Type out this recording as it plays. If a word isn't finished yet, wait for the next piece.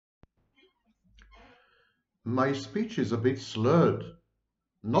My speech is a bit slurred,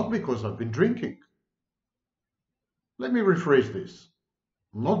 not because I've been drinking. Let me rephrase this.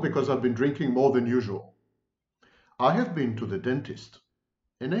 Not because I've been drinking more than usual. I have been to the dentist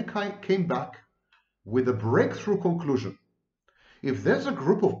and I came back with a breakthrough conclusion. If there's a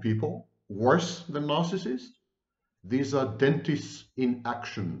group of people worse than narcissists, these are dentists in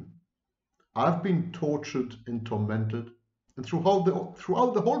action. I've been tortured and tormented, and throughout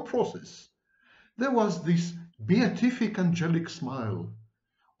the whole process, there was this beatific angelic smile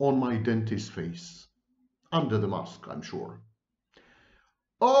on my dentist's face. Under the mask, I'm sure.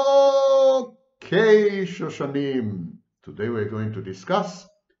 Okay, Shoshanim. Today we're going to discuss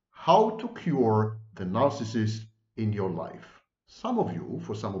how to cure the narcissist in your life. Some of you,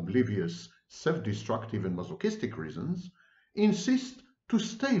 for some oblivious, self-destructive and masochistic reasons, insist to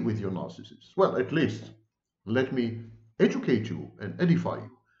stay with your narcissist. Well, at least let me educate you and edify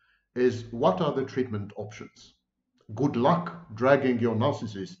you as what are the treatment options. Good luck dragging your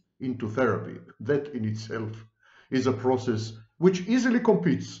narcissist into therapy. That in itself is a process which easily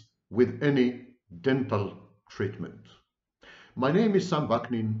competes with any dental treatment. My name is Sam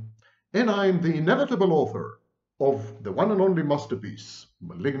Vaknin, and I'm the inevitable author of the one and only masterpiece,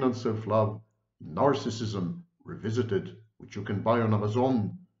 Malignant Self-Love, Narcissism Revisited, which you can buy on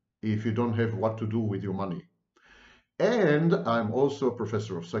Amazon if you don't have what to do with your money. And I'm also a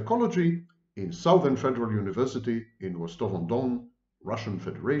professor of psychology in Southern Federal University in Rostov-on-Don, Russian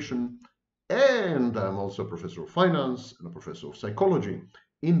Federation, and I'm also a professor of finance and a professor of psychology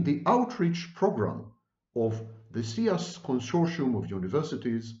in the outreach program of the CIAS Consortium of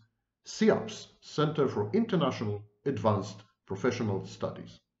Universities, CIAPS, Center for International Advanced Professional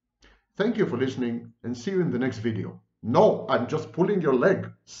Studies. Thank you for listening and see you in the next video. No, I'm just pulling your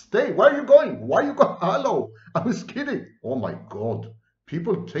leg. Stay. Where are you going? Why are you going? Hello. I was kidding. Oh my God.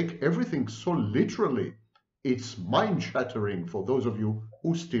 People take everything so literally. It's mind-shattering for those of you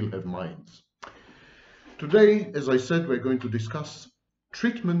who still have minds. Today, as I said, we're going to discuss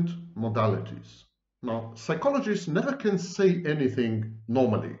treatment modalities. Now, psychologists never can say anything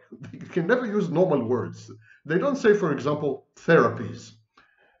normally. They can never use normal words. They don't say, for example, therapies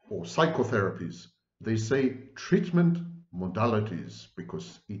or psychotherapies. They say treatment modalities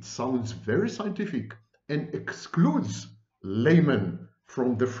because it sounds very scientific and excludes laymen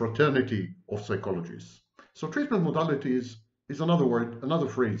from the fraternity of psychologists. So treatment modalities is another word, another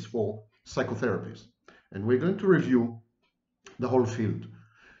phrase for psychotherapies. And we're going to review the whole field.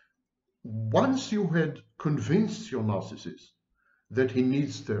 Once you had convinced your narcissist that he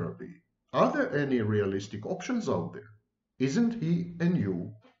needs therapy, are there any realistic options out there? Isn't he and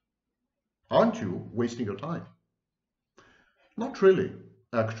you, aren't you wasting your time? Not really,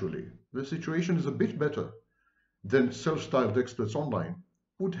 actually. The situation is a bit better than self-styled experts online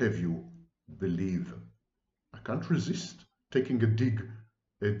would have you believe. I can't resist taking a dig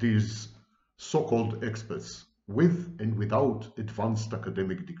at these so-called experts with and without advanced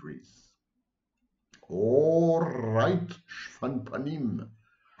academic degrees. All right, Shvanpanim.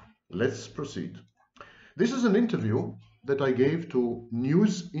 Let's proceed. This is an interview that I gave to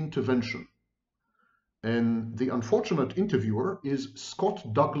News Intervention. And the unfortunate interviewer is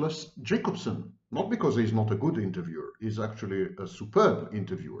Scott Douglas Jacobson, not because he's not a good interviewer, he's actually a superb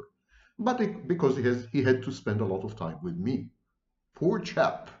interviewer, but because he had to spend a lot of time with me. Poor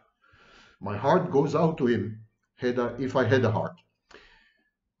chap. My heart goes out to him if I had a heart.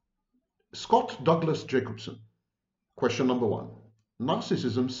 Scott Douglas Jacobson. Question number 1.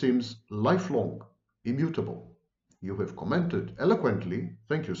 Narcissism seems lifelong, immutable. You have commented eloquently,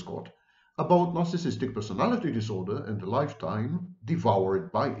 thank you, Scott, about narcissistic personality disorder and a lifetime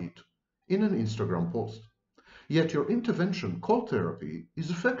devoured by it in an Instagram post. Yet your intervention, cold therapy, is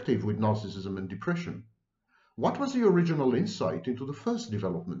effective with narcissism and depression. What was the original insight into the first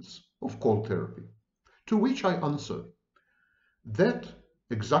developments of cold therapy? To which I answer that,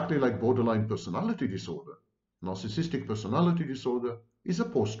 exactly like borderline personality disorder, narcissistic personality disorder is a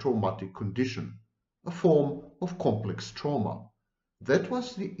post-traumatic condition, a form of complex trauma. That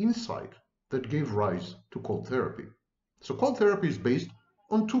was the insight that gave rise to cold therapy. So cold therapy is based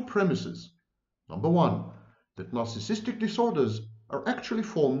on 2 premises. Number 1, that narcissistic disorders are actually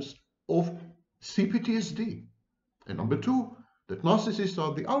forms of CPTSD. And number 2, that narcissists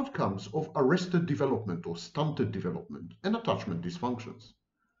are the outcomes of arrested development or stunted development and attachment dysfunctions.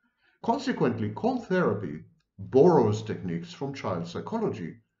 Consequently, cold therapy borrows techniques from child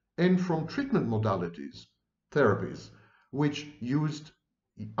psychology and from treatment modalities, therapies, which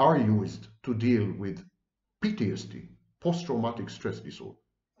are used to deal with PTSD, post-traumatic stress disorder.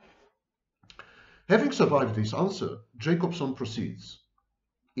 Having survived this answer, Jacobson proceeds.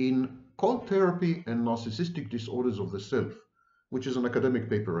 In Cold Therapy and Narcissistic Disorders of the Self, which is an academic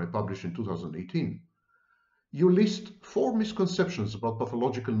paper I published in 2018, you list 4 misconceptions about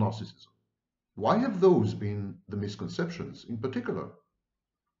pathological narcissism. Why have those been the misconceptions? In particular,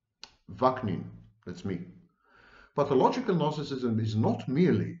 Vaknin, that's me. Pathological narcissism is not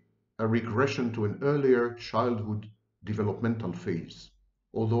merely a regression to an earlier childhood developmental phase,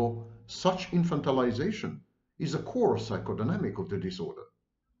 although such infantilization is a core psychodynamic of the disorder.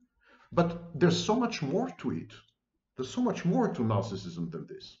 But there's so much more to it. There's so much more to narcissism than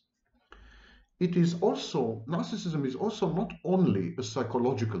this. Narcissism is also not only a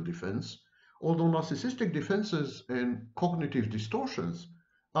psychological defense, although narcissistic defenses and cognitive distortions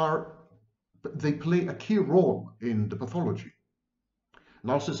they play a key role in the pathology.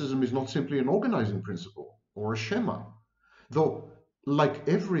 Narcissism is not simply an organizing principle or a schema, though, like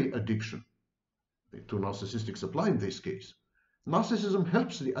every addiction, to narcissistic supply in this case, narcissism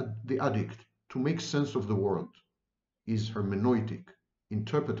helps the addict to make sense of the world, is hermeneutic,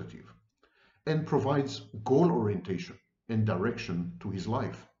 interpretative, and provides goal orientation and direction to his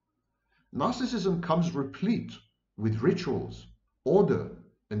life. Narcissism comes replete with rituals, order,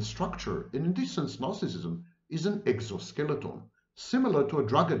 and structure, and in this sense, narcissism is an exoskeleton, similar to a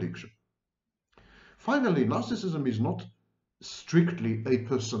drug addiction. Finally, narcissism is not strictly a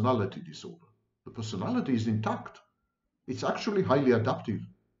personality disorder. The personality is intact. It's actually highly adaptive.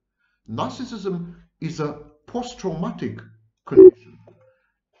 Narcissism is a post-traumatic condition,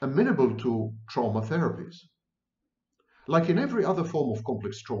 amenable to trauma therapies. Like in every other form of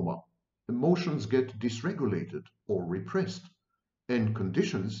complex trauma, emotions get dysregulated or repressed, and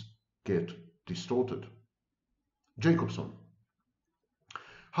conditions get distorted. Jacobson.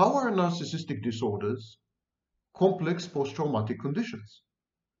 How are narcissistic disorders complex post-traumatic conditions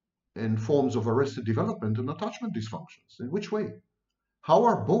and forms of arrested development and attachment dysfunctions? In which way? How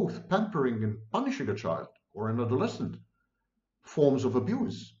are both pampering and punishing a child or an adolescent forms of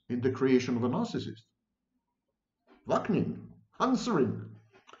abuse in the creation of a narcissist? Vaknin, answering.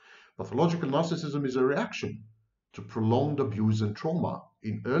 Pathological narcissism is a reaction to prolonged abuse and trauma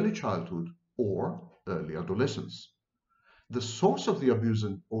in early childhood or early adolescence. The source of the abuse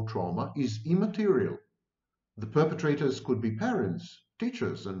or trauma is immaterial. The perpetrators could be parents,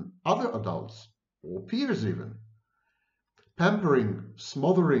 teachers, and other adults, or peers even. Pampering,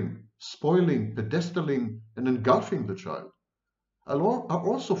 smothering, spoiling, pedestaling, and engulfing the child are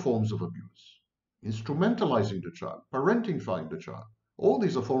also forms of abuse. Instrumentalizing the child, parentifying the child, all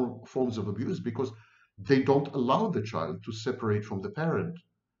these are forms of abuse because they don't allow the child to separate from the parent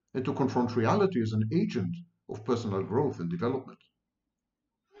and to confront reality as an agent of personal growth and development.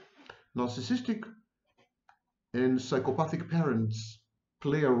 Narcissistic and psychopathic parents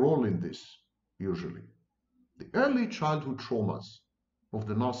play a role in this, usually. The early childhood traumas of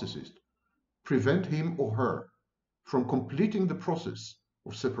the narcissist prevent him or her from completing the process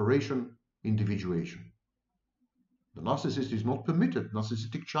of separation, individuation. The narcissist is not permitted,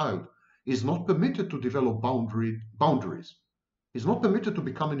 narcissistic child is not permitted to develop boundaries. He's not permitted to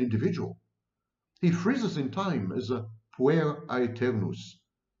become an individual. He freezes in time as a puer aeternus,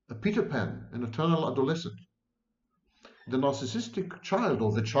 a Peter Pan, an eternal adolescent. The narcissistic child,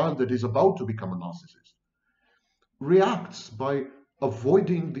 or the child that is about to become a narcissist, reacts by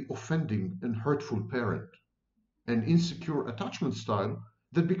avoiding the offending and hurtful parent, an insecure attachment style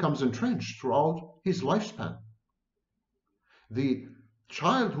that becomes entrenched throughout his lifespan. The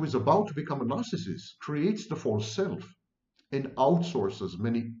child who is about to become a narcissist creates the false self and outsources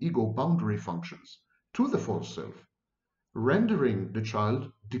many ego boundary functions to the false self, rendering the child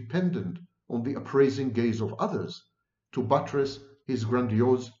dependent on the appraising gaze of others to buttress his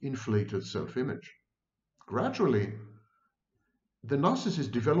grandiose, inflated self-image. Gradually, the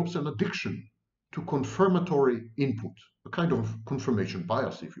narcissist develops an addiction to confirmatory input, a kind of confirmation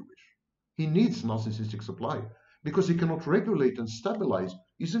bias, if you wish. He needs narcissistic supply because he cannot regulate and stabilize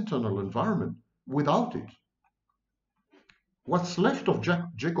his internal environment without it. What's left of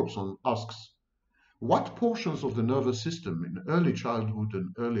Jacobson asks, what portions of the nervous system in early childhood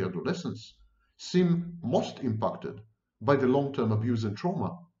and early adolescence seem most impacted by the long-term abuse and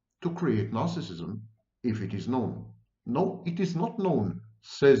trauma to create narcissism, if it is known? No, it is not known,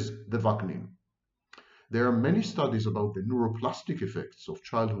 says the Vaknin. There are many studies about the neuroplastic effects of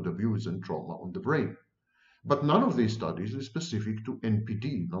childhood abuse and trauma on the brain, but none of these studies is specific to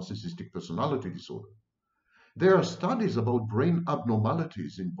NPD, narcissistic personality disorder. There are studies about brain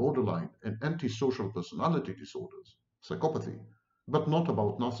abnormalities in borderline and antisocial personality disorders, psychopathy, but not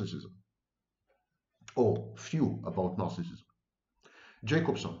about narcissism, or few about narcissism.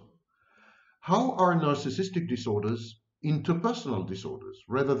 Jacobson, how are narcissistic disorders interpersonal disorders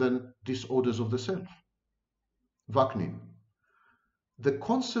rather than disorders of the self. Vaknin. The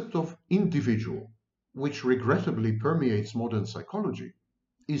concept of individual, which regrettably permeates modern psychology,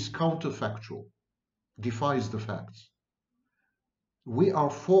 is counterfactual, defies the facts. We are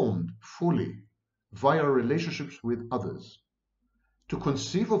formed fully via relationships with others. To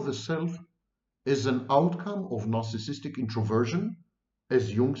conceive of the self as an outcome of narcissistic introversion,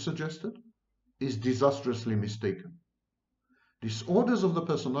 as Jung suggested, is disastrously mistaken. Disorders of the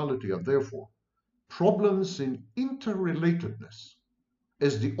personality are therefore problems in interrelatedness,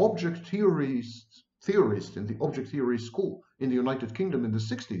 as the object theorist in the object theory school in the United Kingdom in the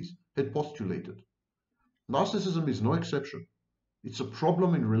 60s had postulated. Narcissism is no exception. It's a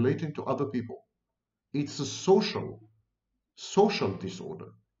problem in relating to other people. It's a social disorder.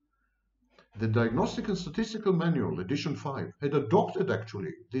 The Diagnostic and Statistical Manual, edition 5, had adopted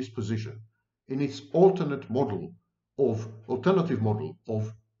actually this position in its alternative model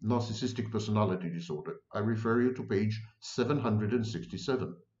of narcissistic personality disorder. I refer you to page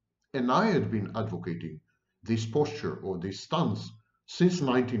 767. And I had been advocating this posture or this stance since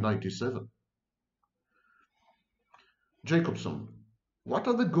 1997. Jacobson, what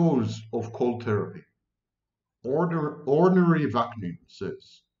are the goals of cold therapy? Ordinary Vaknin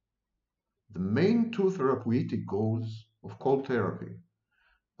says, the main two therapeutic goals of cold therapy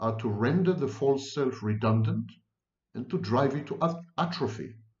are to render the false self redundant and to drive it to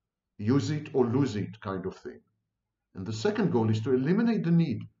atrophy, use it or lose it kind of thing. And the second goal is to eliminate the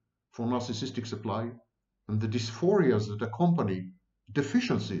need for narcissistic supply and the dysphorias that accompany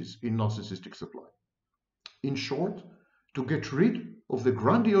deficiencies in narcissistic supply. In short, to get rid of the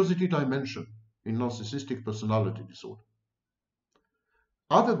grandiosity dimension in narcissistic personality disorder.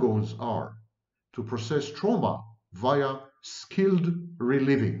 Other goals are to process trauma via skilled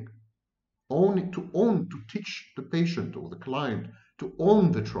reliving, to teach the patient or the client to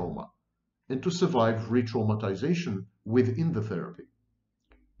own the trauma and to survive re-traumatization within the therapy,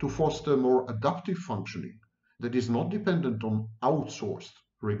 to foster more adaptive functioning that is not dependent on outsourced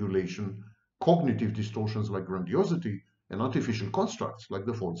regulation, cognitive distortions like grandiosity, and artificial constructs like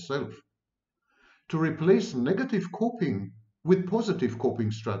the false self, to replace negative coping with positive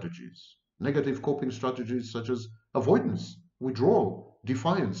coping strategies, such as avoidance, withdrawal,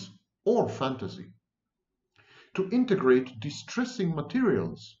 defiance, or fantasy, to integrate distressing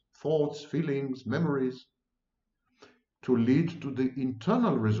materials, thoughts, feelings, memories, to lead to the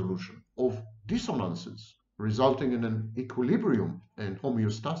internal resolution of dissonances resulting in an equilibrium and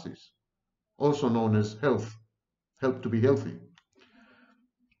homeostasis, also known as help to be healthy.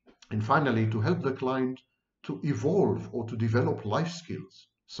 And finally, to help the client to evolve or to develop life skills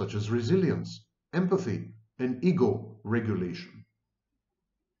such as resilience, empathy, and ego regulation.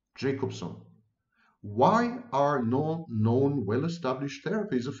 Jacobson, why are no known well-established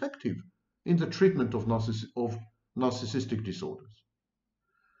therapies effective in the treatment of narcissistic disorders?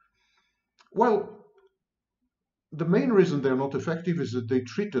 Well, the main reason they're not effective is that they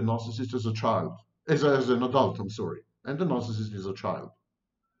treat the narcissist as an adult, and the narcissist is a child.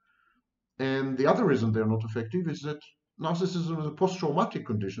 And the other reason they're not effective is that narcissism is a post-traumatic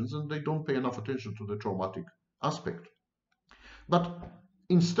condition and they don't pay enough attention to the traumatic aspect. But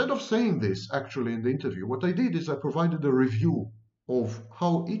instead of saying this actually in the interview, what I did is I provided a review of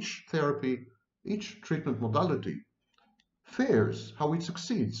how each therapy, each treatment modality fares, how it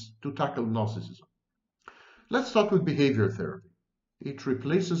succeeds to tackle narcissism. Let's start with behavior therapy. It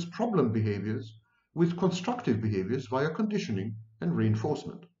replaces problem behaviors with constructive behaviors via conditioning and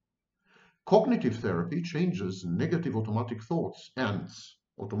reinforcement. Cognitive therapy changes negative automatic thoughts,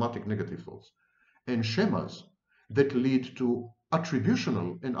 automatic negative thoughts, and schemas that lead to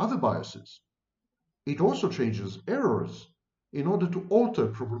attributional and other biases. It also changes errors in order to alter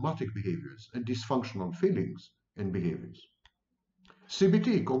problematic behaviors and dysfunctional feelings and behaviors.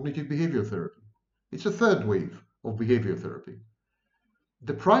 CBT, cognitive behavior therapy. It's a third wave of behavior therapy.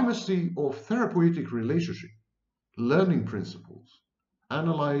 The primacy of therapeutic relationship, learning principles,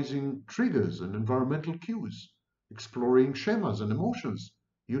 analyzing triggers and environmental cues, exploring schemas and emotions,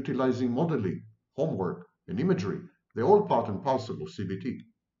 utilizing modeling, homework, and imagery. They're all part and parcel of CBT.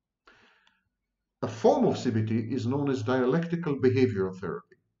 A form of CBT is known as dialectical behavioral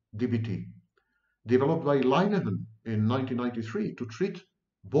therapy, DBT, developed by Linehan in 1993 to treat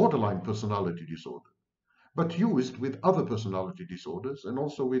borderline personality disorder, but used with other personality disorders and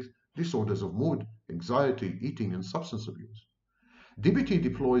also with disorders of mood, anxiety, eating, and substance abuse. DBT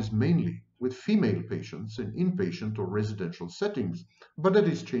deploys mainly with female patients in inpatient or residential settings, but that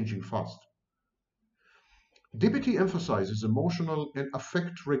is changing fast. DBT emphasizes emotional and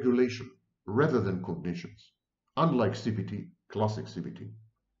affect regulation rather than cognitions. Unlike CBT, classic CBT,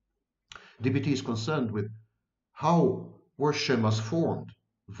 DBT is concerned with how were schemas formed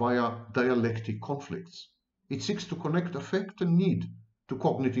via dialectic conflicts. It seeks to connect affect and need to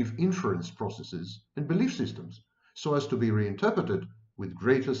cognitive inference processes and belief systems so as to be reinterpreted with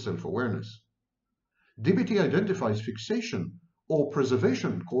greater self-awareness. DBT identifies fixation or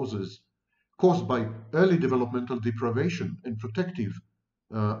preservation causes caused by early developmental deprivation and protective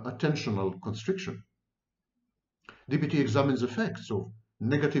attentional constriction. DBT examines effects of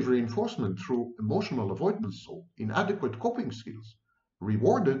negative reinforcement through emotional avoidance or inadequate coping skills,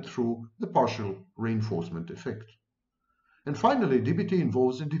 rewarded through the partial reinforcement effect. And finally, DBT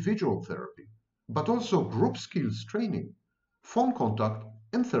involves individual therapy, but also group skills training, phone contact,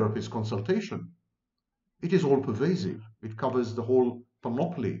 and therapist consultation. It is all pervasive. It covers the whole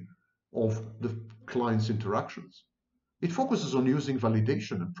panoply of the client's interactions. It focuses on using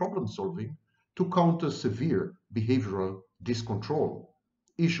validation and problem solving to counter severe behavioral discontrol,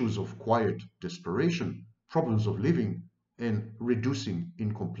 issues of quiet desperation, problems of living, and reducing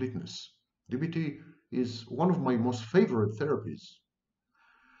incompleteness. DBT is one of my most favorite therapies.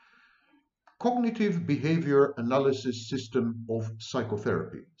 Cognitive Behavior Analysis System of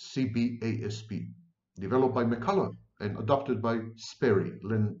Psychotherapy, CBASP, developed by McCullough and adopted by Sperry,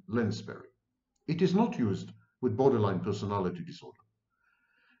 Len Sperry. It is not used with borderline personality disorder.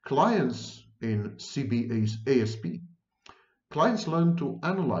 Clients in CBASP, clients learn to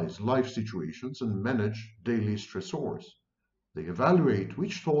analyze life situations and manage daily stressors. They evaluate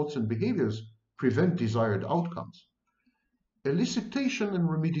which thoughts and behaviors prevent desired outcomes. Elicitation and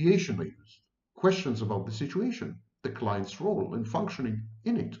remediation are used. Questions about the situation, the client's role and functioning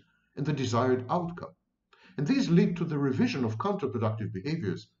in it, and the desired outcome. And these lead to the revision of counterproductive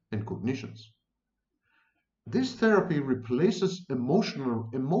behaviors and cognitions. This therapy replaces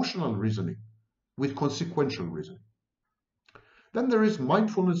emotional reasoning with consequential reasoning. Then there is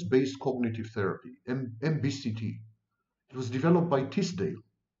mindfulness-based cognitive therapy, MBCT. It was developed by Tisdale.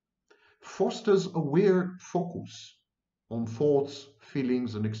 Fosters aware focus on thoughts,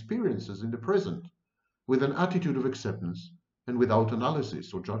 feelings, and experiences in the present with an attitude of acceptance and without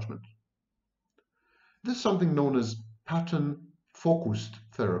analysis or judgment. There's something known as pattern-focused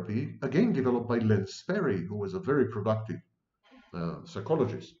therapy, again developed by Len Sperry, who was a very productive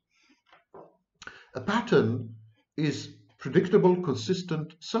psychologist. A pattern is predictable,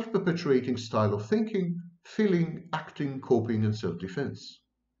 consistent, self-perpetuating style of thinking, feeling, acting, coping, and self-defense.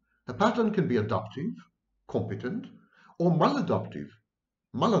 A pattern can be adaptive, competent, or maladaptive,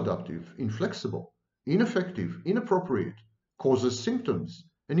 inflexible, ineffective, inappropriate, causes symptoms,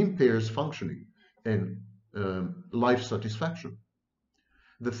 and impairs functioning and life satisfaction.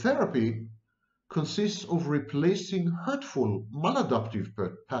 The therapy consists of replacing hurtful, maladaptive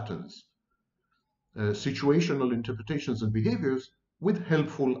patterns, situational interpretations and behaviors with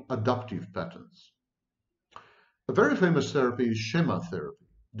helpful adaptive patterns. A very famous therapy is schema therapy,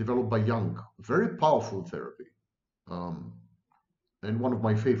 developed by Jung, very powerful therapy, and one of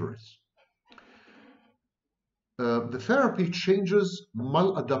my favorites. The therapy changes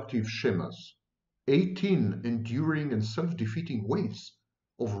maladaptive schemas, 18 enduring and self-defeating ways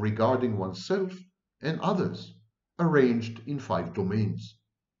of regarding oneself and others, arranged in 5 domains.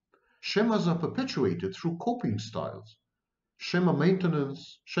 Schemas are perpetuated through coping styles, schema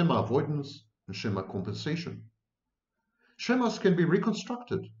maintenance, schema avoidance, and schema compensation. Schemas can be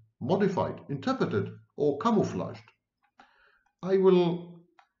reconstructed, modified, interpreted, or camouflaged. I will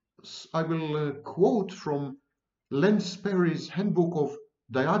quote from Len Sperry's Handbook of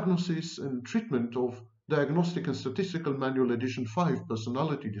Diagnosis and Treatment of Diagnostic and Statistical Manual Edition 5,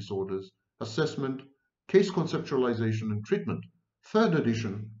 Personality Disorders, Assessment, Case Conceptualization and Treatment, 3rd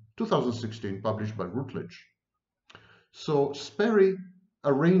edition, 2016, published by Routledge. So Sperry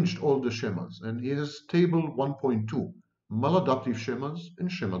arranged all the schemas, and he has table 1.2, maladaptive schemas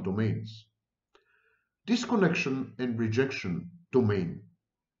and schema domains. Disconnection and rejection domain.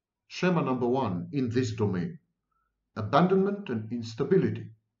 Schema number 1 in this domain. Abandonment and instability.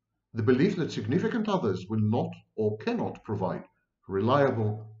 The belief that significant others will not or cannot provide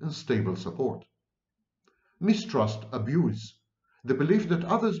reliable and stable support. Mistrust, abuse. The belief that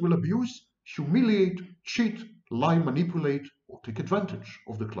others will abuse, humiliate, cheat, lie, manipulate, or take advantage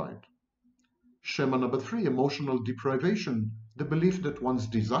of the client. Schema number 3, emotional deprivation. The belief that one's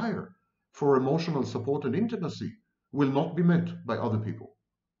desire for emotional support and intimacy will not be met by other people.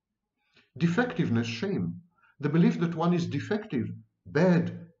 Defectiveness, shame. The belief that one is defective,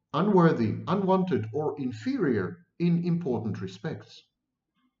 bad, unworthy, unwanted, or inferior in important respects.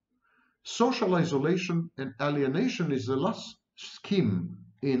 Social isolation and alienation is the last scheme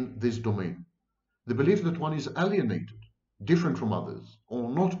in this domain. the belief that one is alienated, different from others,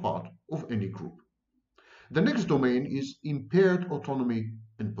 or not part of any group. The next domain is impaired autonomy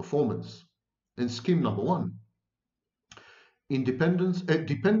and performance. And scheme number one,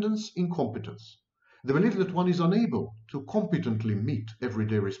 dependence in competence. The belief that one is unable to competently meet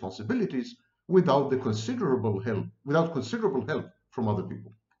everyday responsibilities without considerable help from other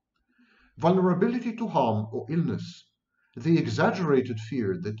people. Vulnerability to harm or illness. The exaggerated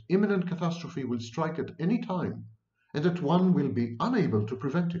fear that imminent catastrophe will strike at any time and that one will be unable to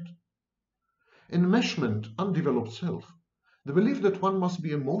prevent it. Enmeshment, undeveloped self. The belief that one must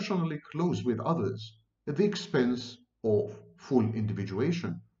be emotionally close with others at the expense of full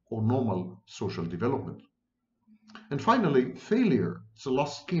individuation or normal social development. And finally, failure. It's the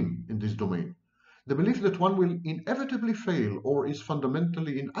last scheme in this domain. The belief that one will inevitably fail or is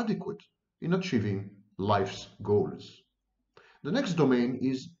fundamentally inadequate in achieving life's goals. The next domain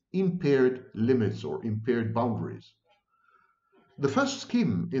is impaired limits or impaired boundaries. The first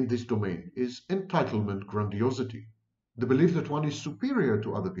scheme in this domain is entitlement grandiosity, the belief that one is superior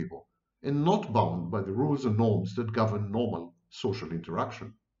to other people and not bound by the rules and norms that govern normal social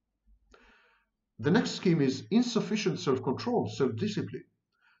interaction. The next scheme is insufficient self-control, self-discipline,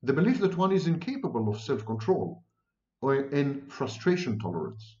 the belief that one is incapable of self-control and frustration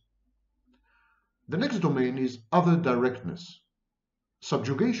tolerance. The next domain is other directness,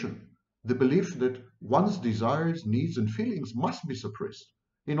 subjugation, the belief that one's desires, needs, and feelings must be suppressed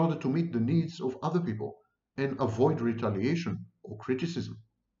in order to meet the needs of other people and avoid retaliation or criticism.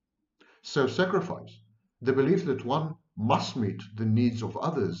 Self-sacrifice, the belief that one must meet the needs of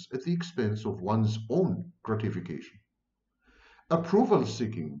others at the expense of one's own gratification. Approval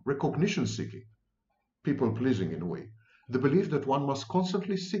seeking, recognition seeking, people pleasing in a way, the belief that one must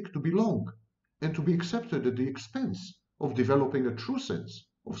constantly seek to belong and to be accepted at the expense of developing a true sense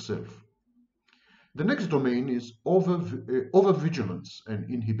of self. The next domain is overvigilance and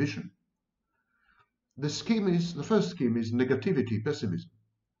inhibition. The first scheme is negativity, pessimism,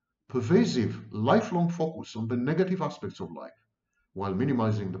 pervasive, lifelong focus on the negative aspects of life, while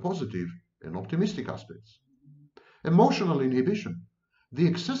minimizing the positive and optimistic aspects. Emotional inhibition, the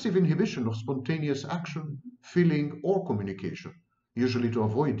excessive inhibition of spontaneous action, feeling, or communication, usually to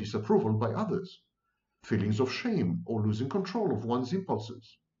avoid disapproval by others, feelings of shame or losing control of one's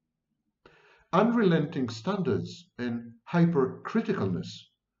impulses. Unrelenting standards and hypercriticalness,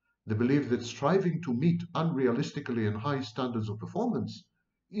 the belief that striving to meet unrealistically and high standards of performance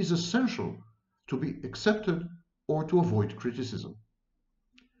is essential to be accepted or to avoid criticism.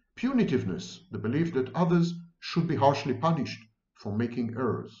 Punitiveness, the belief that others should be harshly punished for making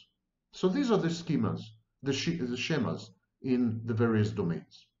errors. So these are the schemas, the schemas in the various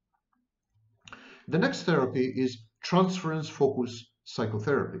domains. The next therapy is transference-focused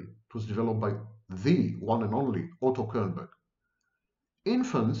psychotherapy. It was developed by the one and only Otto Kernberg.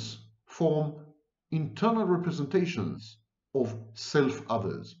 Infants form internal representations of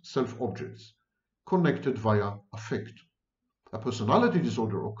self-others, self-objects, connected via affect. A personality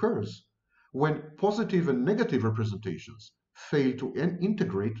disorder occurs when positive and negative representations fail to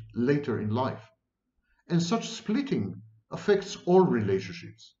integrate later in life. And such splitting affects all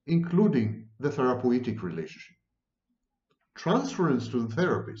relationships, including the therapeutic relationship. Transference to the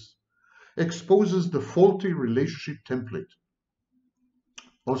therapist exposes the faulty relationship template,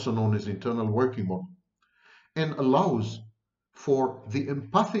 also known as internal working model, and allows for the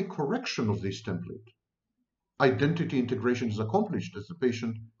empathic correction of this template. Identity integration is accomplished as the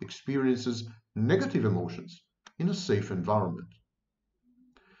patient experiences negative emotions in a safe environment.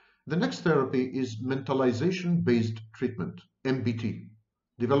 The next therapy is mentalization-based treatment, MBT,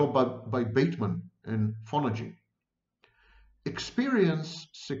 developed by Bateman and Fonagy. Experience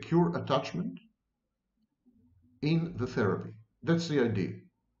secure attachment in the therapy. That's the idea,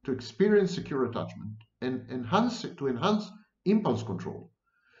 to experience secure attachment and enhance impulse control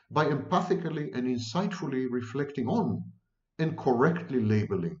by empathically and insightfully reflecting on and correctly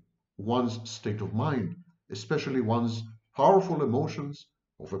labeling one's state of mind, especially one's powerful emotions,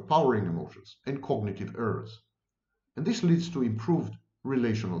 overpowering emotions, and cognitive errors. And this leads to improved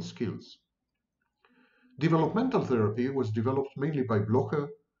relational skills. Developmental therapy was developed mainly by Blocher,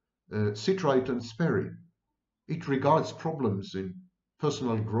 Sitright, and Sperry. It regards problems in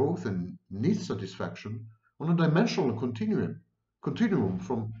personal growth and need satisfaction on a dimensional continuum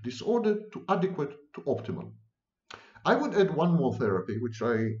from disordered to adequate to optimal. I would add one more therapy, which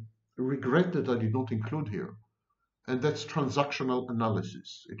I regret that I did not include here, and that's transactional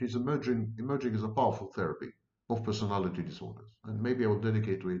analysis. It is emerging as a powerful therapy of personality disorders, and maybe I will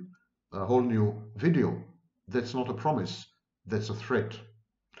dedicate to it a whole new video. That's not a promise, that's a threat.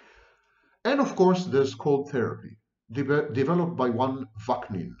 And of course, there's cold therapy, developed by one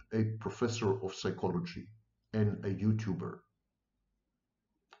Vaknin, a professor of psychology and a YouTuber.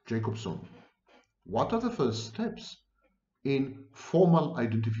 Jacobson, what are the first steps in formal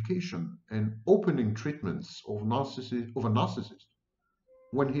identification and opening treatments of a narcissist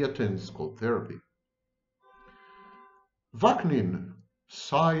when he attends cold therapy? Vaknin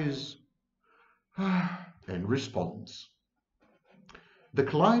sighs and responds. The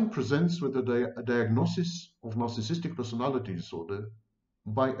client presents with a diagnosis of narcissistic personality disorder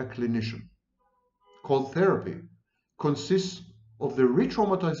by a clinician. Cold therapy consists of the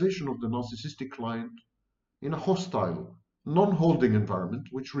re-traumatization of the narcissistic client in a hostile, non-holding environment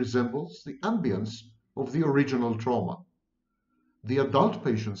which resembles the ambience of the original trauma. The adult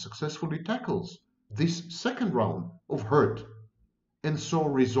patient successfully tackles this second round of hurt and so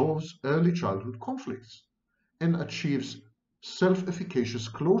resolves early childhood conflicts and achieves self-efficacious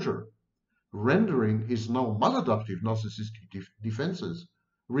closure, rendering his now maladaptive narcissistic defenses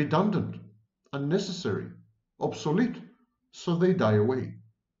redundant, unnecessary, obsolete, so they die away.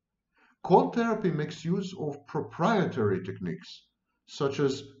 Cold therapy makes use of proprietary techniques such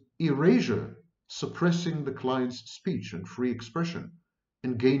as erasure, suppressing the client's speech and free expression,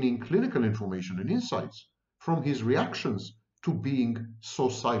 and gaining clinical information and insights from his reactions to being so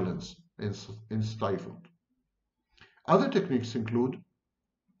silenced and stifled. Other techniques include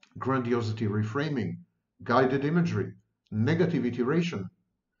grandiosity reframing, guided imagery, negative iteration,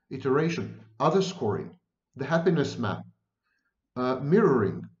 other scoring, the happiness map,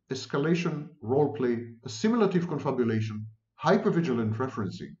 mirroring, escalation roleplay, assimilative confabulation, hypervigilant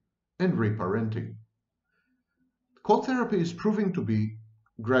referencing, and reparenting. Cold therapy is proving to be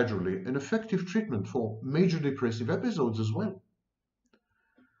gradually an effective treatment for major depressive episodes as well.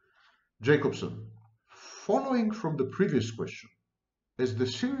 Jacobson, following from the previous question, as the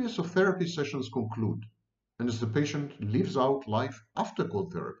series of therapy sessions conclude and as the patient lives out life after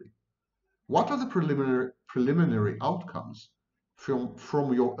cold therapy, what are the preliminary outcomes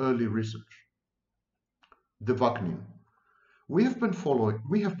from your early research? The Vaknin. We have been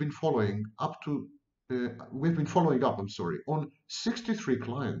following up, on 63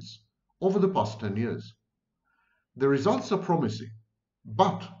 clients over the past 10 years. The results are promising,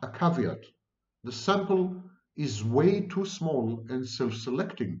 but a caveat: the sample is way too small and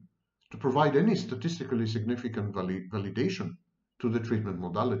self-selecting to provide any statistically significant validation to the treatment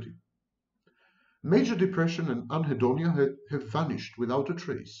modality. Major depression and anhedonia have vanished without a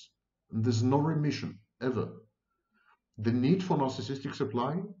trace, and there's no remission, ever. The need for narcissistic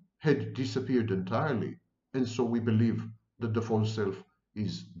supply had disappeared entirely, and so we believe that the false self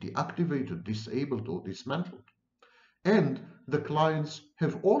is deactivated, disabled, or dismantled. And the clients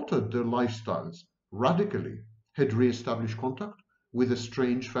have altered their lifestyles radically, had re-established contact with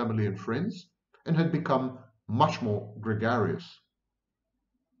estranged family and friends, and had become much more gregarious.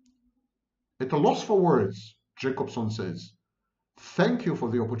 At a loss for words, Jacobson says, "Thank you for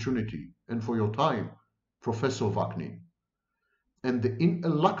the opportunity and for your time, Professor Vaknin." And the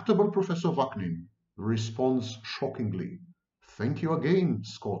ineluctable Professor Vaknin responds shockingly, "Thank you again,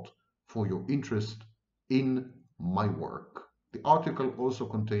 Scott, for your interest in my work." The article also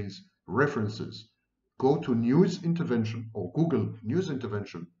contains references. Go to News Intervention or Google News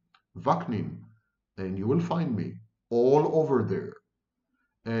Intervention Vaknin, and you will find me all over there.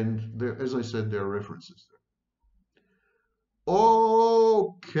 And there, as I said, there are references there.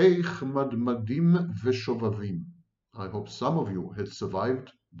 Okay, chmadmadim veshovavim. I hope some of you had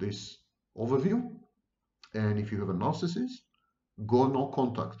survived this overview. And if you have a narcissist, go no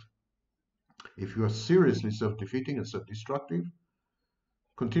contact. If you are seriously self-defeating and self-destructive,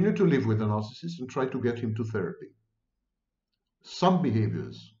 continue to live with a narcissist and try to get him to therapy. Some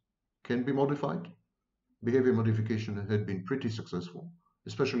behaviors can be modified. Behavior modification had been pretty successful,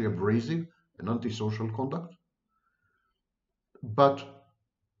 especially abrasive and antisocial conduct. But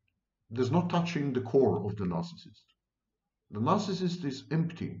there's no touching the core of the narcissist. The narcissist is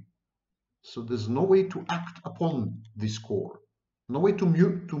empty, so there's no way to act upon this core, no way to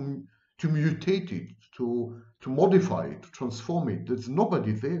mutate it, to modify it, to transform it. There's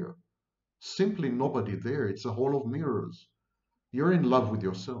nobody there, simply nobody there. It's a hall of mirrors. You're in love with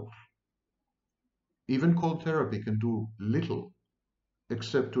yourself. Even cold therapy can do little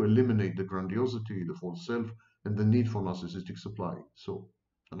except to eliminate the grandiosity, the false self, and the need for narcissistic supply. So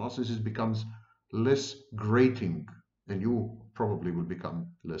the narcissist becomes less grating, and you probably will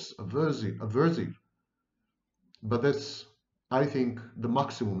become less aversive. But that's, I think, the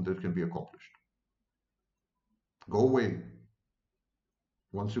maximum that can be accomplished. Go away.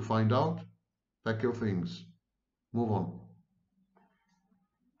 Once you find out, pack your things, move on.